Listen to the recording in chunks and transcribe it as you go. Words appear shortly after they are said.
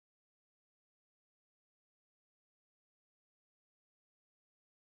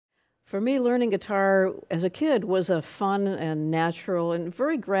For me, learning guitar as a kid was a fun and natural and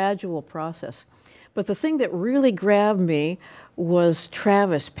very gradual process. But the thing that really grabbed me was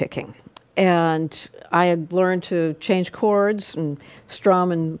Travis picking. And I had learned to change chords and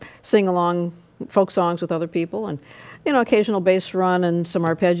strum and sing along folk songs with other people and, occasional bass run and some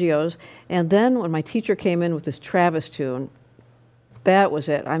arpeggios. And then when my teacher came in with this Travis tune, that was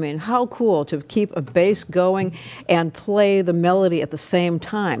it. I mean, how cool to keep a bass going and play the melody at the same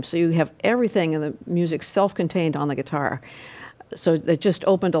time. So you have everything in the music self-contained on the guitar. So it just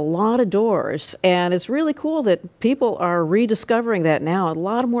opened a lot of doors. And it's really cool that people are rediscovering that now. A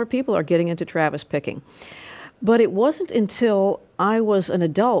lot more people are getting into Travis picking. But it wasn't until I was an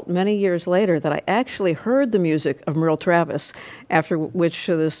adult many years later that I actually heard the music of Muriel Travis, after which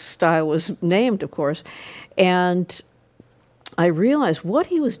this style was named, of course. And I realized what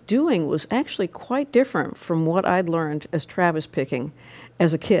he was doing was actually quite different from what I'd learned as Travis picking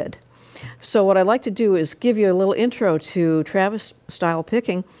as a kid. So what I'd like to do is give you a little intro to Travis style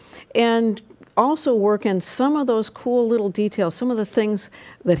picking and also work in some of those cool little details, some of the things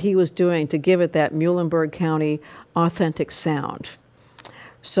that he was doing to give it that Muhlenberg County authentic sound.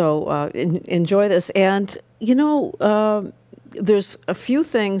 So enjoy this. And, there's a few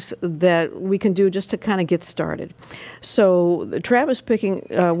things that we can do just to kind of get started. So the Travis picking,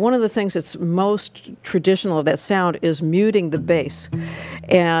 one of the things that's most traditional of that sound is muting the bass.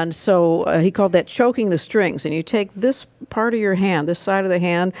 And so he called that choking the strings. And you take this part of your hand, this side of the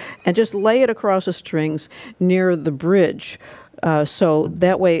hand, and just lay it across the strings near the bridge. So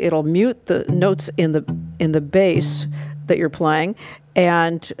that way it'll mute the notes in the bass that you're playing,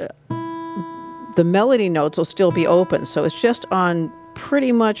 and the melody notes will still be open. So it's just on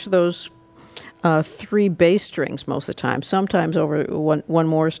pretty much those three bass strings most of the time, sometimes over one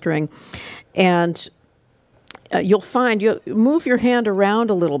more string. And you'll find, you'll move your hand around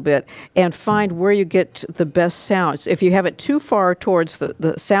a little bit and find where you get the best sounds. If you have it too far towards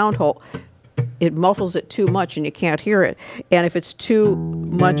the sound hole, it muffles it too much and you can't hear it. And if it's too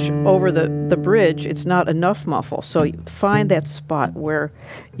much over the bridge, it's not enough muffle. So find that spot where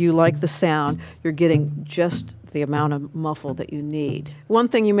you like the sound. You're getting just the amount of muffle that you need. One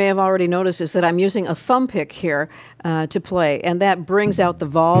thing you may have already noticed is that I'm using a thumb pick here to play, and that brings out the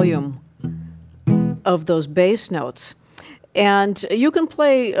volume of those bass notes. And you can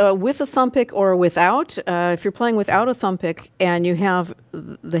play with a thumb pick or without. If you're playing without a thumb pick and you have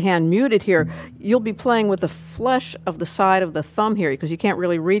the hand muted here, you'll be playing with the flesh of the side of the thumb here because you can't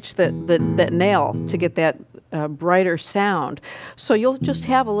really reach that nail to get that brighter sound. So you'll just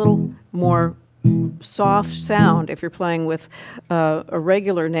have a little more soft sound if you're playing with a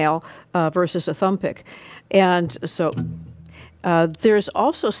regular nail versus a thumb pick. And so there's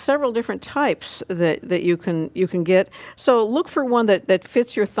also several different types that you can get. So look for one that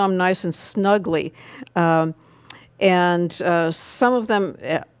fits your thumb nice and snugly. And some of them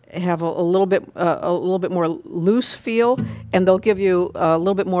have a little bit more loose feel, and they'll give you a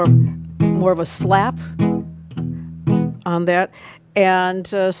little bit more of a slap on that. And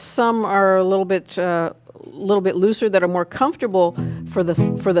some are a little bit looser that are more comfortable for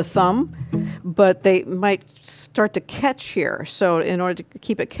the thumb, but they might start to catch here. So in order to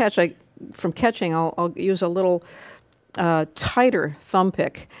keep it from catching, I'll use a little tighter thumb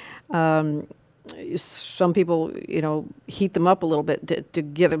pick. Some people, heat them up a little bit to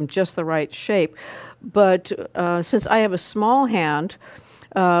get them just the right shape. But since I have a small hand,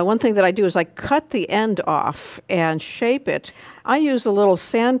 one thing that I do is I cut the end off and shape it. I use a little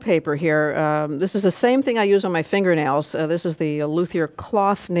sandpaper here. This is the same thing I use on my fingernails. This is the Luthier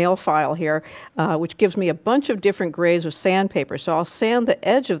cloth nail file here, which gives me a bunch of different grades of sandpaper. So I'll sand the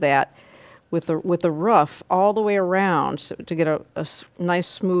edge of that with the rough all the way around to get a nice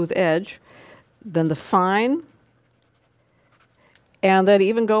smooth edge. Then the fine, and then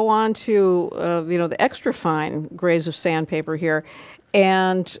even go on to the extra fine grades of sandpaper here.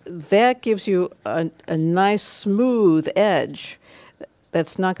 And that gives you a nice smooth edge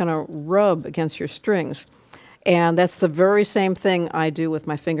that's not going to rub against your strings. And that's the very same thing I do with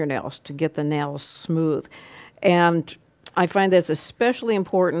my fingernails to get the nails smooth. And I find that's especially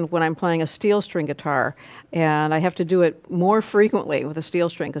important when I'm playing a steel string guitar. And I have to do it more frequently with a steel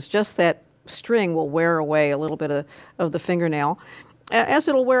string because just that string will wear away a little bit of the fingernail, as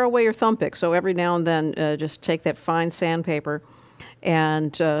it'll wear away your thumb pick. So every now and then just take that fine sandpaper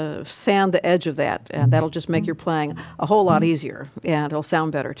and sand the edge of that, and that'll just make your playing a whole lot easier, and it'll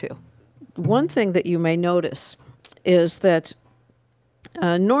sound better too. One thing that you may notice is that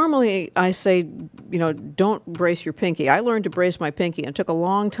normally I say, don't brace your pinky. I learned to brace my pinky, and it took a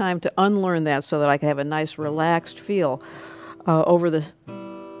long time to unlearn that so that I could have a nice relaxed feel over the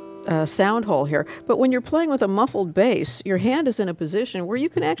sound hole here. But when you're playing with a muffled bass, your hand is in a position where you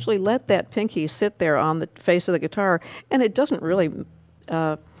can actually let that pinky sit there on the face of the guitar, and it doesn't really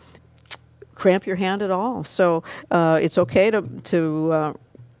cramp your hand at all. So it's okay to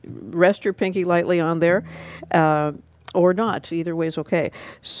rest your pinky lightly on there, or not. Either way is okay.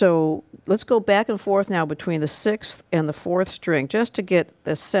 So let's go back and forth now between the 6th and the 4th string, just to get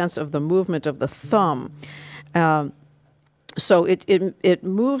the sense of the movement of the thumb. So it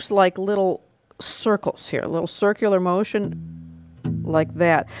moves like little circles here, a little circular motion like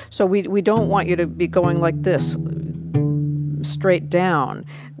that. So we don't want you to be going like this, straight down.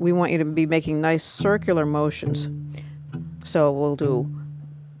 We want you to be making nice circular motions. So we'll do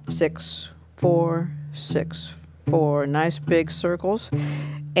 6, 4, 6, 4, nice big circles,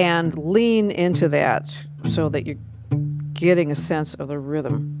 and lean into that so that you're getting a sense of the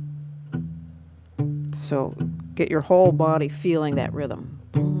rhythm. So get your whole body feeling that rhythm.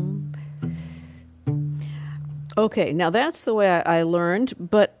 Okay, now that's the way I learned,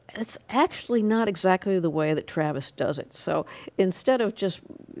 but it's actually not exactly the way that Travis does it. So instead of just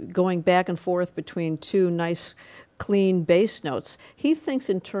going back and forth between two nice, clean bass notes, he thinks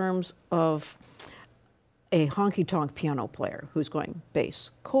in terms of a honky-tonk piano player who's going bass,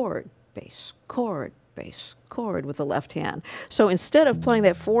 chord, bass, chord, bass, chord with the left hand. So instead of playing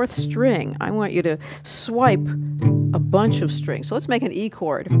that 4th string, I want you to swipe a bunch of strings. So let's make an E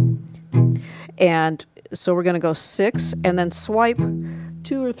chord. And so we're going to go 6 and then swipe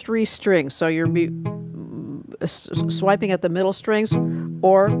 2 or 3 strings. So you'll be swiping at the middle strings,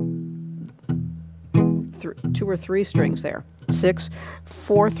 or 2 or 3 strings there. 6,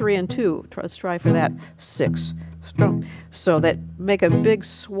 4, 3, and 2. Let's try for that. 6. So that make a big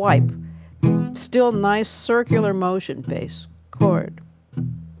swipe. Still nice circular motion. Bass, chord.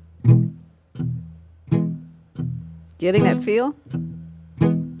 Getting that feel?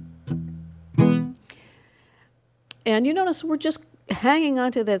 And you notice we're just hanging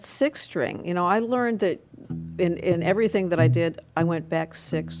onto that 6th string. You know, I learned that in everything that I did, I went back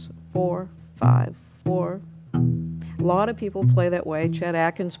 6, 4, 5, 4. A lot of people play that way. Chet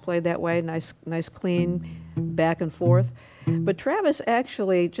Atkins played that way, nice clean back and forth. But Travis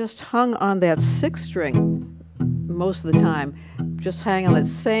actually just hung on that 6th string most of the time, just hang on that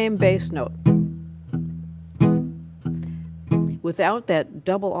same bass note without that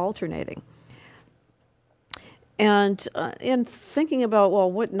double alternating. And in thinking about,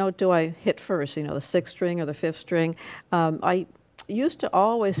 well, what note do I hit first, you know, the 6th string or the 5th string, I used to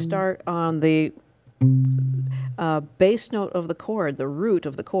always start on the bass note of the chord, the root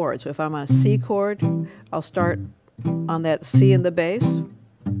of the chord. So if I'm on a C chord, I'll start on that C in the bass.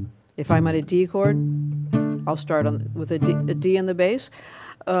 If I'm on a D chord, I'll start with a D in the bass.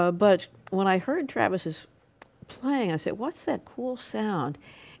 But when I heard Travis's playing, I said, what's that cool sound?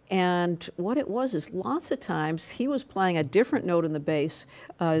 And what it was is lots of times he was playing a different note in the bass,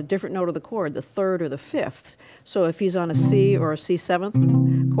 a different note of the chord, the 3rd or the 5th. So if he's on a C or a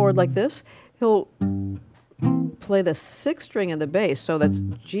C7th chord like this, he'll play the 6th string in the bass, so that's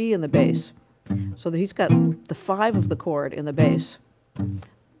G in the bass. So that he's got the 5 of the chord in the bass.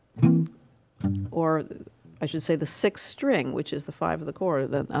 Or I should say the 6th string, which is the 5 of the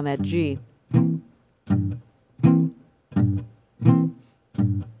chord on that G.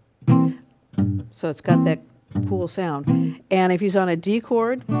 So it's got that cool sound. And if he's on a D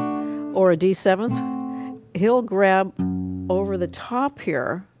chord or a D7th, he'll grab over the top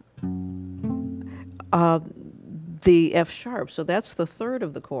here the F sharp. So that's the 3rd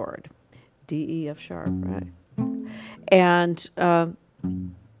of the chord. D, E, F sharp, right? And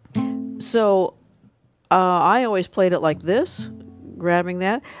so I always played it like this, grabbing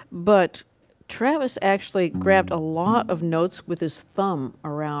that. But Travis actually grabbed a lot of notes with his thumb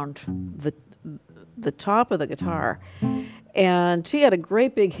around the top of the guitar. And he had a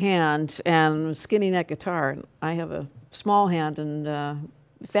great big hand and skinny neck guitar. I have a small hand and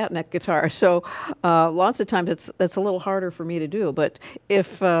fat neck guitar, so lots of times that's a little harder for me to do. But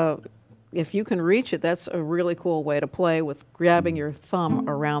if you can reach it, that's a really cool way to play, with grabbing your thumb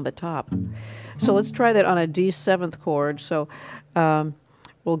around the top. So let's try that on a D7th chord. So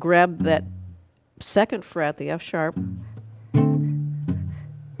we'll grab that 2nd fret, the F sharp,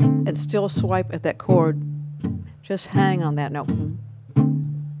 and still swipe at that chord. Just hang on that note.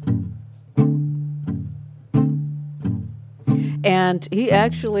 And he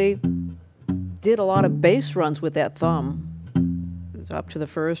actually did a lot of bass runs with that thumb. Up to the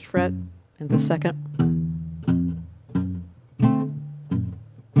 1st fret and the 2nd.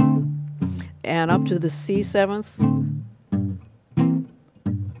 And up to the C7th.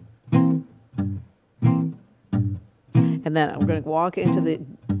 And then I'm going to walk into the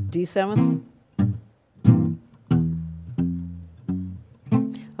D7th.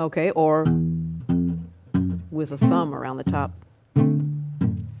 Okay, or with a thumb around the top.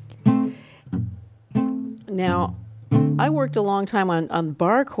 Now, I worked a long time on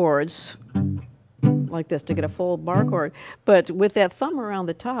bar chords like this to get a full bar chord, but with that thumb around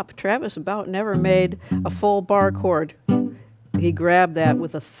the top, Travis about never made a full bar chord. He grabbed that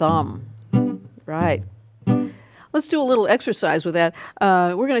with a thumb. Right. Let's do a little exercise with that.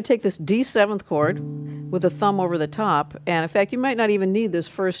 We're going to take this D7th chord with the thumb over the top, and in fact, you might not even need this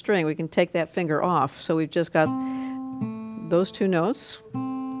first string. We can take that finger off. So we've just got those two notes,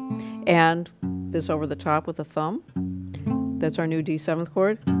 and this over the top with the thumb. That's our new D7th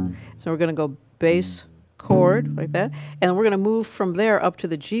chord. So we're going to go bass chord like that, and we're going to move from there up to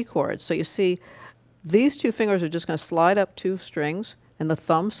the G chord. So you see, these two fingers are just going to slide up two strings, and the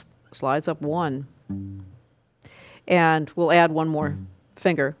thumb slides up one. And we'll add one more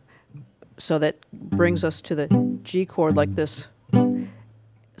finger, so that brings us to the G chord like this.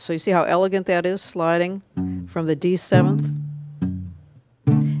 So you see how elegant that is, sliding from the D7th.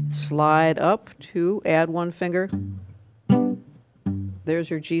 Slide up to add one finger. There's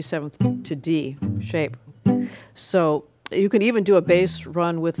your G7th to D shape. So you can even do a bass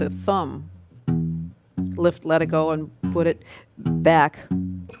run with the thumb. Lift, let it go, and put it back.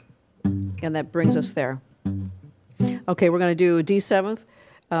 And that brings us there. Okay, we're going to do D7th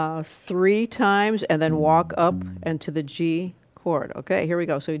 3 times and then walk up and to the G chord. Okay, here we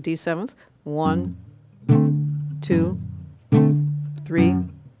go. So D7th, 1, 2, 3,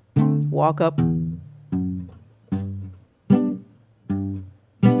 walk up.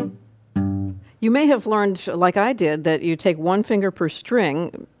 You may have learned, like I did, that you take one finger per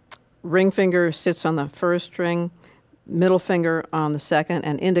string. Ring finger sits on the first string, middle finger on the second,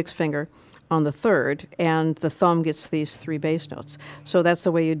 and index finger on the third, and the thumb gets these 3 bass notes. So that's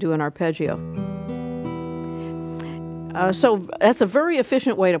the way you do an arpeggio. So that's a very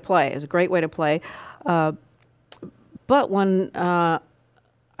efficient way to play. It's a great way to play. But when I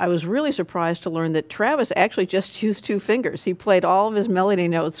was really surprised to learn that Travis actually just used 2 fingers. He played all of his melody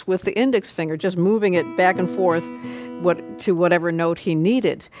notes with the index finger, just moving it back and forth to whatever note he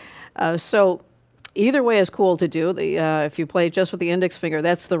needed. So either way is cool to do. If you play just with the index finger,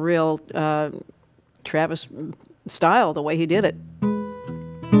 that's the real Travis style, the way he did it.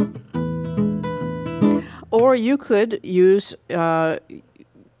 Or you could use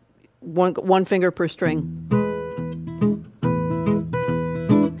one finger per string.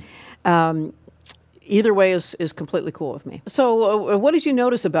 Either way is completely cool with me. So what did you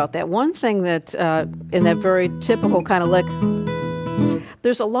notice about that? One thing that, in that very typical kind of lick,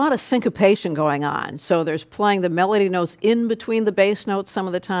 there's a lot of syncopation going on. So there's playing the melody notes in between the bass notes some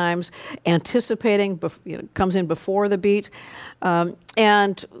of the times, anticipating, comes in before the beat.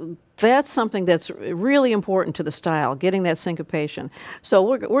 And that's something that's really important to the style, getting that syncopation. So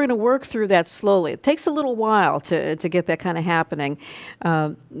we're going to work through that slowly. It takes a little while to get that kind of happening,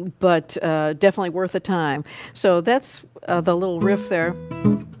 but definitely worth the time. So that's the little riff there.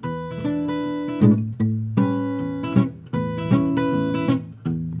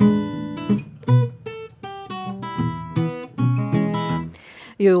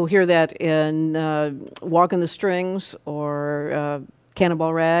 You'll hear that in Walking the Strings or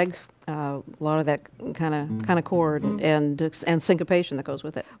Cannonball Rag. A lot of that kind of chord and syncopation that goes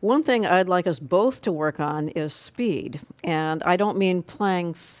with it. One thing I'd like us both to work on is speed. And I don't mean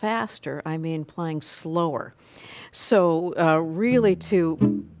playing faster, I mean playing slower. So really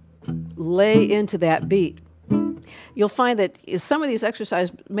to lay into that beat. You'll find that some of these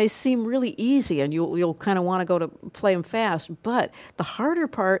exercises may seem really easy and you'll kind of want to go to play them fast, but the harder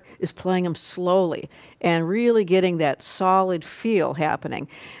part is playing them slowly and really getting that solid feel happening.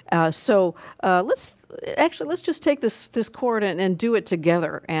 So let's just take this chord and do it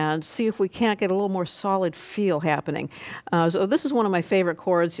together and see if we can't get a little more solid feel happening. So this is one of my favorite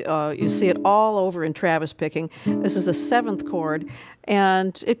chords. You see it all over in Travis picking. This is a 7th chord,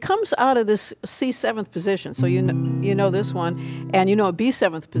 and it comes out of this C7th position. So you know this one, and you know a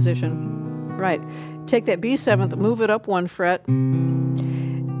B7th position. Right. Take that B7th, move it up 1 fret,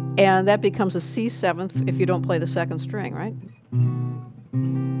 and that becomes a C7th if you don't play the 2nd string, right?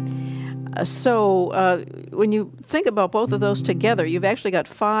 So when you think about both of those together, you've actually got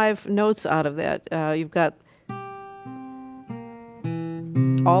 5 notes out of that. You've got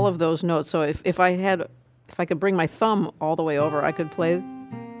all of those notes. So if I could bring my thumb all the way over, I could play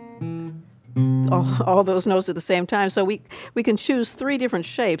all those notes at the same time. So we can choose 3 different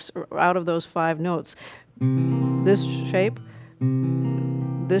shapes out of those 5 notes. This shape,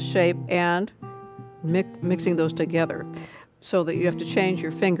 and mixing those together. so that you have to change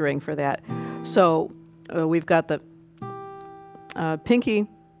your fingering for that. So we've got the pinky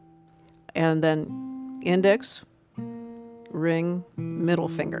and then index, ring, middle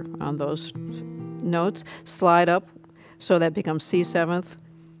finger on those notes. Slide up, so that becomes C seventh,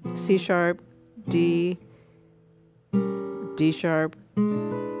 C sharp, D, D sharp,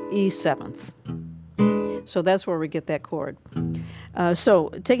 E seventh. So that's where we get that chord. So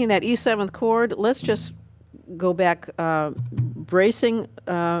taking that E seventh chord, let's just go back, bracing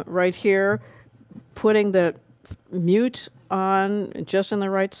right here, putting the mute on just in the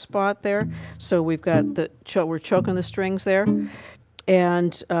right spot there. So we've got we're choking the strings there,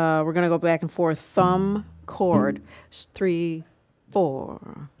 and we're going to go back and forth. Thumb chord, 3,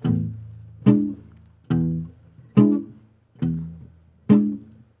 4.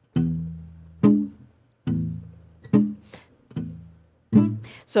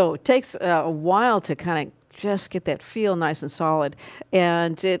 So it takes a while to kind of just get that feel nice and solid,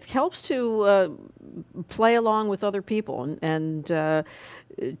 and it helps to play along with other people and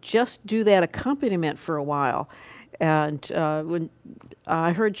just do that accompaniment for a while. And when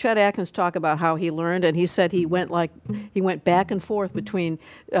I heard Chet Atkins talk about how he learned, and he said he went back and forth between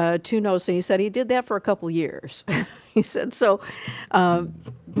two notes, and he said he did that for a couple years. He said so.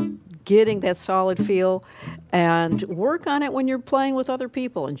 Getting that solid feel, and work on it when you're playing with other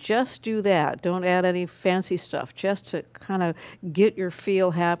people, and just do that. Don't add any fancy stuff, just to kind of get your feel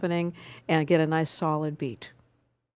happening and get a nice solid beat.